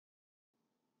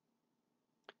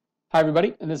Hi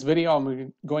everybody, in this video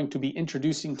I'm going to be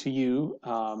introducing to you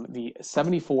the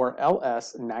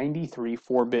 74LS93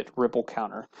 4-bit ripple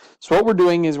counter. So what we're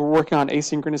doing is we're working on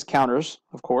asynchronous counters,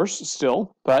 of course,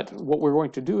 still, but what we're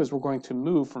going to do is we're going to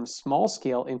move from small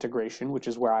scale integration, which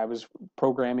is where I was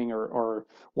programming or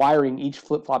wiring each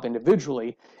flip-flop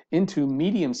individually, into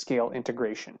medium scale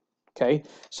integration. Okay,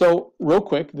 so real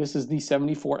quick, this is the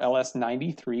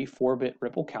 74LS93 4-bit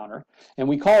ripple counter, and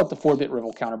we call it the 4-bit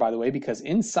ripple counter, by the way, because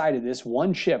inside of this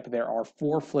one chip there are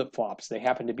 4 flip-flops. They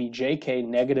happen to be JK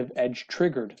negative edge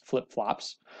triggered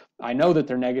flip-flops. I know that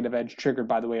they're negative edge triggered,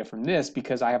 by the way, from this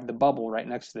because I have the bubble right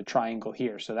next to the triangle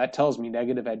here, so that tells me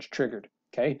negative edge triggered.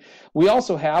 Okay, we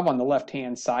also have on the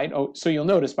left-hand side, so you'll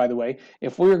notice, by the way,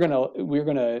 if we're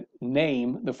gonna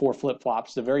name the 4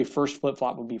 flip-flops, the very first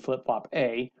flip-flop would be flip-flop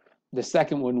A. The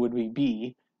second one would be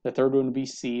B, the third one would be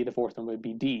C, the fourth one would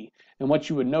be D. And what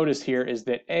you would notice here is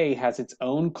that A has its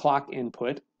own clock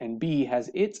input and B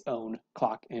has its own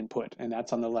clock input, and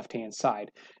that's on the left-hand side.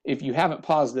 If you haven't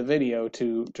paused the video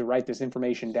to write this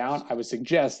information down, I would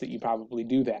suggest that you probably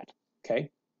do that, okay?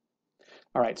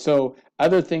 All right, so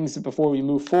other things before we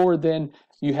move forward then,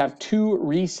 you have 2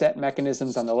 reset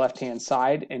mechanisms on the left-hand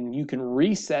side, and you can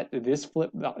reset this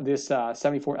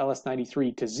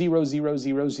 74LS93 to 0, 0,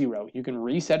 0, 0. You can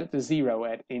reset it to 0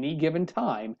 at any given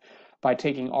time by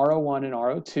taking RO1 and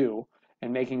RO2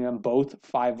 and making them both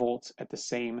 5 volts at the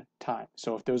same time.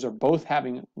 So if those are both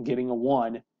getting a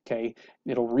 1, okay,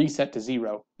 it'll reset to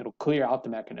 0. It'll clear out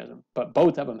the mechanism, but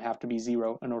both of them have to be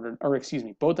 0 in order, or excuse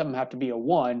me, both of them have to be a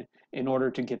 1 in order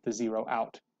to get the 0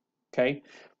 out. Okay,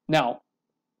 now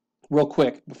real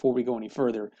quick before we go any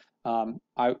further, I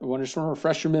just want to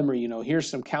refresh your memory. Here's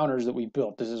some counters that we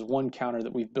built. This is one counter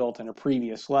that we've built in a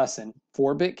previous lesson.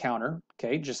 4-bit counter,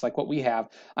 okay, just like what we have.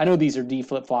 I know these are D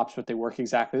flip-flops, but they work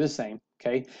exactly the same,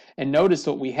 okay? And notice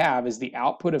what we have is the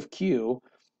output of Q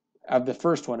of the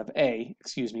first one of A,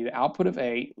 excuse me, the output of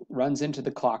A runs into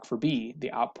the clock for B.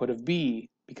 The output of B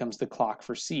becomes the clock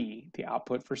for C. The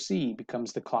output for C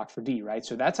becomes the clock for D, right?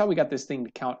 So that's how we got this thing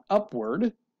to count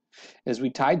upward, as we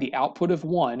tied the output of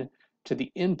one to the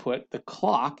input, the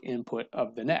clock input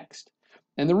of the next.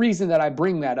 And the reason that I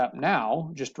bring that up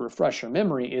now, just to refresh your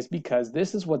memory, is because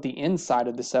this is what the inside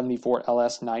of the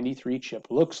 74LS93 chip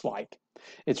looks like.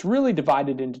 It's really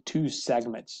divided into 2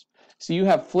 segments. So you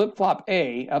have flip-flop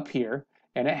A up here,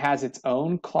 and it has its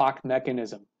own clock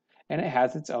mechanism, and it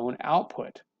has its own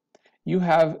output. You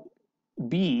have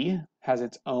B has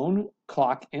its own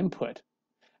clock input.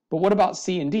 But what about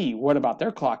C and D? What about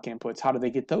their clock inputs? How do they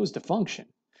get those to function?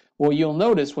 Well, you'll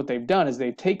notice what they've done is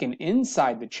they've taken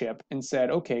inside the chip and said,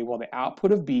 okay, well, the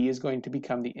output of B is going to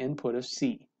become the input of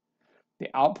C. The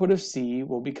output of C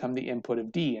will become the input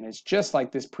of D, and it's just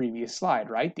like this previous slide,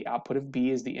 right? The output of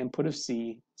B is the input of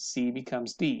C, C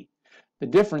becomes D. The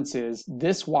difference is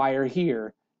this wire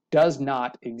here does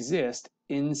not exist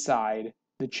inside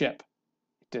the chip.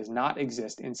 It does not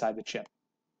exist inside the chip,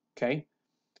 okay?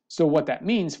 So what that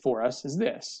means for us is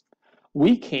this.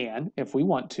 We can, if we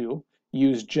want to,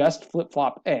 use just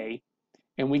flip-flop A,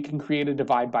 and we can create a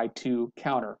divide by 2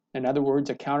 counter. In other words,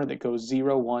 a counter that goes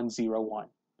 0, 1, 0, 1.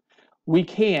 We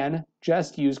can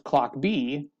just use clock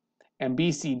B, and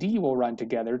BCD will run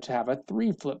together to have a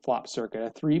 3 flip-flop circuit,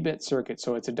 a 3-bit circuit.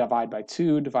 So it's a divide by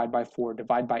 2, divide by 4,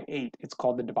 divide by 8. It's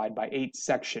called the divide by 8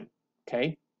 section,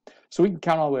 okay? So we can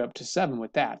count all the way up to 7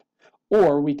 with that.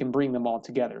 Or we can bring them all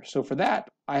together. So for that,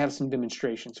 I have some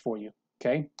demonstrations for you,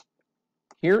 okay?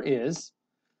 Here is,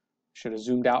 should have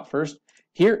zoomed out first,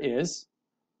 here is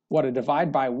what a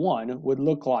divide by 1 would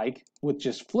look like with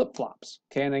just flip-flops,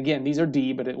 okay? And again, these are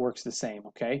D, but it works the same,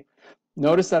 okay?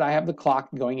 Notice that I have the clock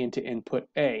going into input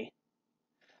A.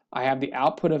 I have the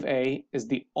output of A is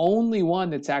the only one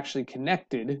that's actually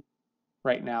connected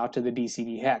right now to the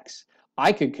DCD hex.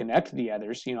 I could connect the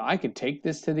others, I could take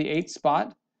this to the 8th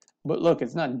spot, but look,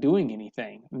 it's not doing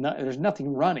anything. There's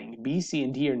nothing running. B, C,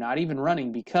 and D are not even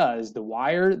running because the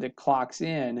wire that clocks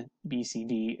in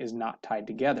BCD is not tied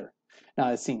together.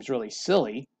 Now, that seems really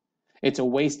silly. It's a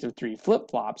waste of 3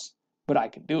 flip-flops, but I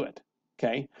can do it,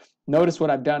 okay? Notice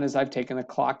what I've done is I've taken the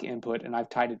clock input and I've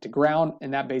tied it to ground,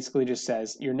 and that basically just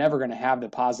says you're never going to have the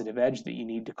positive edge that you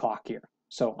need to clock here.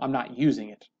 So I'm not using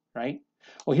it, right?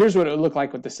 Well, here's what it would look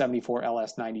like with the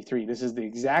 74LS93. This is the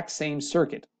exact same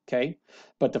circuit, okay?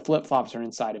 But the flip-flops are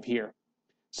inside of here.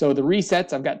 So the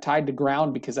resets I've got tied to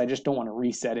ground because I just don't want to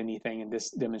reset anything in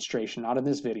this demonstration, not in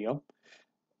this video.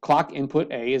 Clock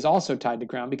input A is also tied to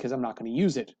ground because I'm not going to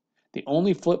use it. The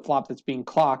only flip-flop that's being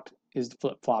clocked is the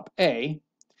flip-flop A.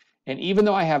 And even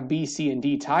though I have B, C, and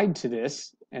D tied to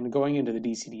this and going into the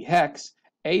DCD hex,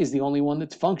 A is the only one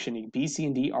that's functioning. B, C,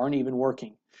 and D aren't even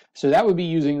working. So that would be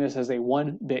using this as a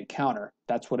 1-bit counter.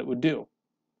 That's what it would do.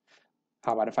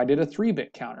 How about if I did a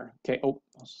 3-bit counter? Okay, oh,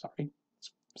 sorry.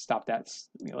 Stop that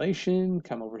simulation,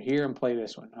 come over here and play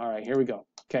this one. All right, here we go.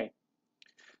 Okay,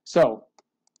 so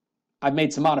I've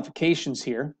made some modifications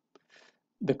here.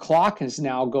 The clock is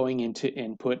now going into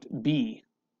input B.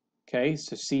 Okay,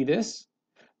 so see this?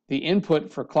 The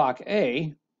input for clock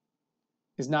A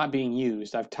is not being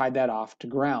used. I've tied that off to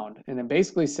ground. And it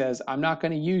basically says, I'm not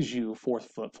going to use you fourth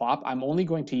flip-flop. I'm only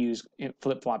going to use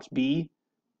flip-flops B,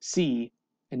 C,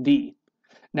 and D.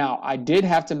 Now, I did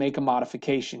have to make a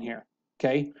modification here.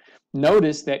 Okay,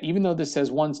 notice that even though this says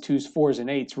 1s, 2s, 4s, and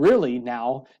 8s, really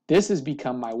now this has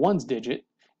become my 1s digit,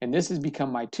 and this has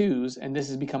become my 2s, and this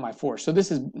has become my 4s. So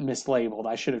this is mislabeled.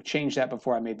 I should have changed that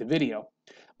before I made the video.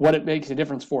 What it makes a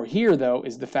difference for here, though,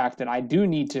 is the fact that I do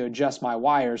need to adjust my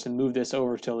wires and move this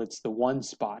over till it's the 1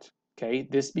 spot. Okay,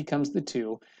 this becomes the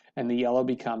 2, and the yellow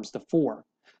becomes the 4.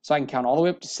 So I can count all the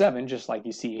way up to 7, just like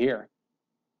you see here.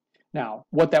 Now,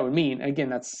 what that would mean, again,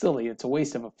 that's silly. It's a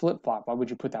waste of a flip-flop. Why would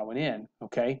you put that one in?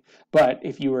 Okay, but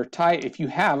if you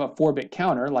have a 4-bit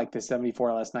counter like the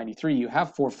 74LS93, you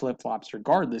have 4 flip-flops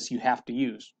regardless. You have to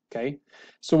use. Okay,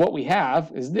 so what we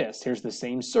have is this. Here's the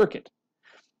same circuit.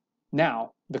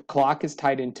 Now, the clock is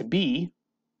tied into B.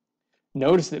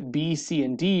 Notice that B, C,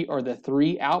 and D are the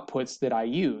 3 outputs that I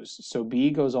use. So B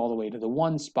goes all the way to the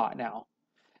 1 spot now.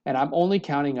 And I'm only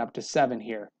counting up to 7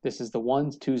 here. This is the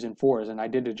 1s, 2s, and 4s, and I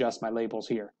did adjust my labels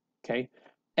here. Okay,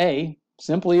 A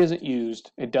simply isn't used.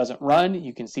 It doesn't run.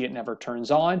 You can see it never turns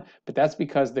on, but that's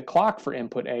because the clock for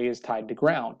input A is tied to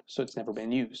ground, so it's never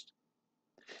been used.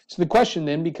 So the question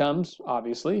then becomes,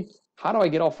 obviously, how do I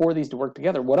get all 4 of these to work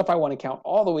together? What if I want to count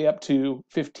all the way up to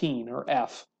 15 or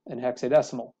F in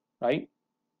hexadecimal, right?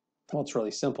 Well, it's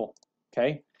really simple.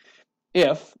 Okay,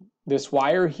 if this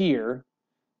wire here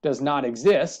does not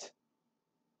exist,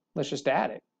 let's just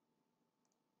add it.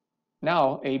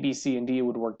 Now A, B, C, and D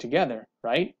would work together,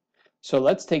 right? So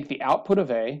let's take the output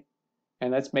of A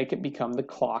and let's make it become the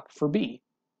clock for B.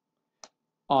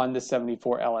 On the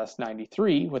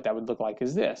 74LS93, what that would look like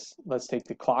is this. Let's take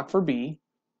the clock for B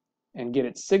and get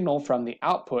its signal from the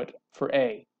output for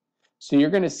A. So you're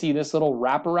going to see this little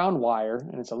wraparound wire,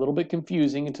 and it's a little bit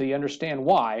confusing until you understand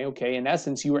why. Okay, in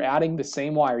essence, you are adding the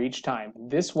same wire each time.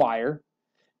 This wire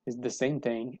is the same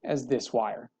thing as this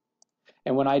wire.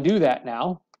 And when I do that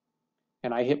now,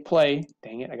 and I hit play,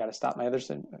 dang it, I got to stop my other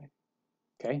side.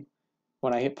 Okay,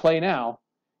 when I hit play now,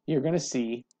 you're going to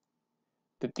see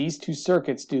that these 2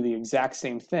 circuits do the exact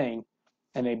same thing,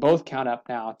 and they both count up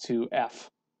now to F.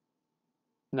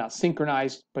 Not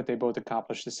synchronized, but they both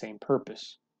accomplish the same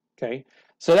purpose. Okay,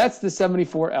 so that's the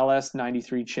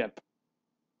 74LS93 chip.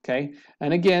 Okay,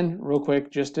 and again, real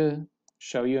quick, just to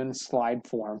show you in the slide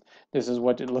form, this is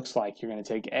what it looks like. You're going to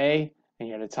take A and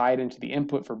you're going to tie it into the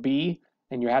input for B,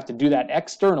 and you have to do that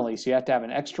externally, so you have to have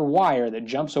an extra wire that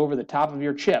jumps over the top of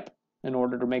your chip in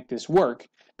order to make this work,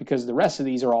 because the rest of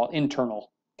these are all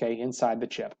internal, okay, inside the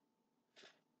chip.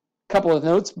 A couple of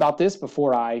notes about this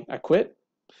before I quit.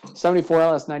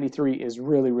 74LS93 is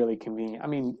really, really convenient. I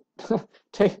mean,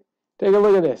 take a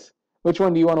look at this. Which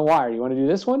one do you want to wire? Do you want to do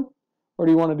this one, or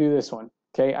do you want to do this one?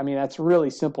 Okay, I mean, that's a really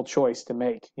simple choice to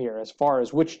make here as far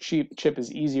as which chip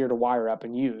is easier to wire up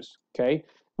and use. Okay,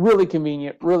 really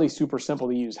convenient, really super simple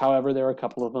to use. However, there are a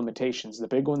couple of limitations. The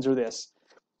big ones are this.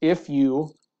 If you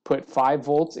put 5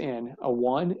 volts in, a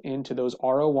 1 into those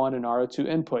RO1 and RO2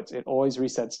 inputs, it always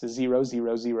resets to 0,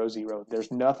 0, 0, 0.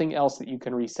 There's nothing else that you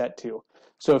can reset to.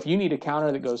 So if you need a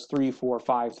counter that goes 3, 4,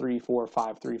 5, 3, 4,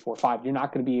 5, 3, 4, 5, you're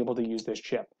not going to be able to use this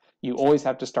chip. You always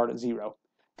have to start at 0.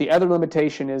 The other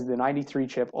limitation is the 93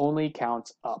 chip only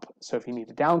counts up. So if you need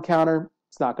a down counter,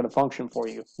 it's not going to function for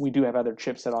you. We do have other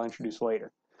chips that I'll introduce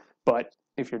later. But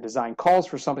if your design calls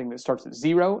for something that starts at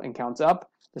 0 and counts up,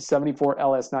 the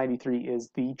 74LS93 is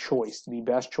the choice, the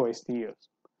best choice to use.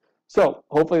 So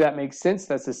hopefully that makes sense.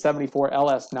 That's the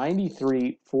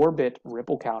 74LS93 4-bit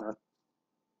ripple counter.